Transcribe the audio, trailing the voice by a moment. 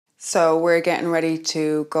So we're getting ready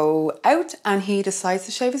to go out and he decides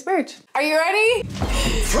to shave his beard. Are you ready?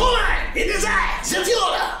 Fräulein, it is I,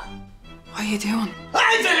 Fiona. What are you doing?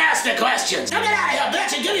 I've been asked the questions. Now get out of here,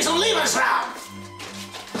 bitch, and give me some Lebensraum.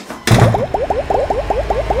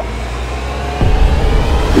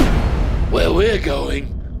 Where we're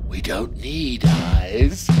going, we don't need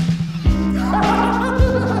eyes.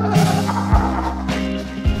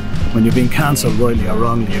 When you're being cancelled rightly or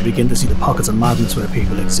wrongly, you begin to see the pockets of madness where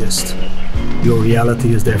people exist. Your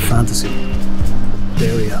reality is their fantasy.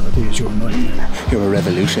 Their reality is your nightmare. You're a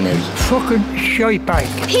revolutionary. Fucking shitebag.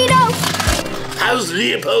 Pedo! How's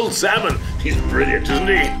Leopold Salmon? He's brilliant, isn't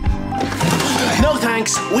he? No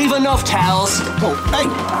thanks, we've enough towels. Oh, hey!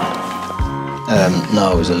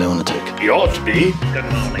 No, he's a lunatic. He ought to be. Good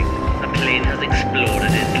morning. A plane has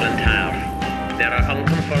exploded in Tower. There are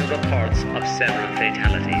unconfirmed reports of several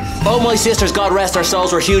fatalities. Both my sisters, God rest their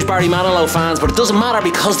souls, were huge Barry Manilow fans, but it doesn't matter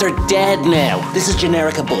because they're dead now. This is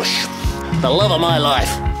Generica Bush, the love of my life.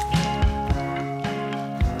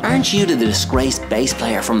 Aren't you the disgraced bass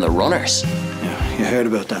player from the Runners? Yeah, you heard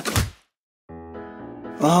about that.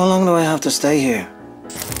 Well, how long do I have to stay here?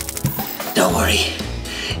 Don't worry,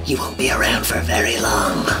 you won't be around for very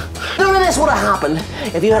long. None of this would have happened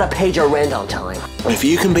if you had paid your rent on time. If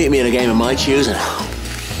you can beat me in a game of my choosing,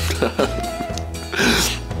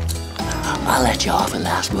 I'll let you off in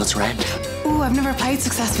last month's rent. Ooh, I've never played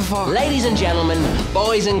Success before. Ladies and gentlemen,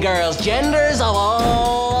 boys and girls, genders of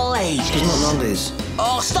all ages. Not on these.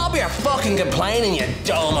 Oh, stop your fucking complaining, you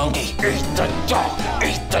dull monkey. Eat the dog,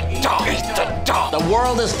 eat the dog, eat the dog. The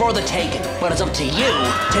world is for the taking, but it's up to you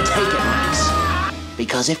to take it, Max.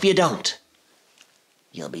 Because if you don't,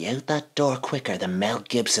 you'll be out that door quicker than Mel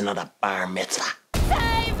Gibson at a bar mitzvah.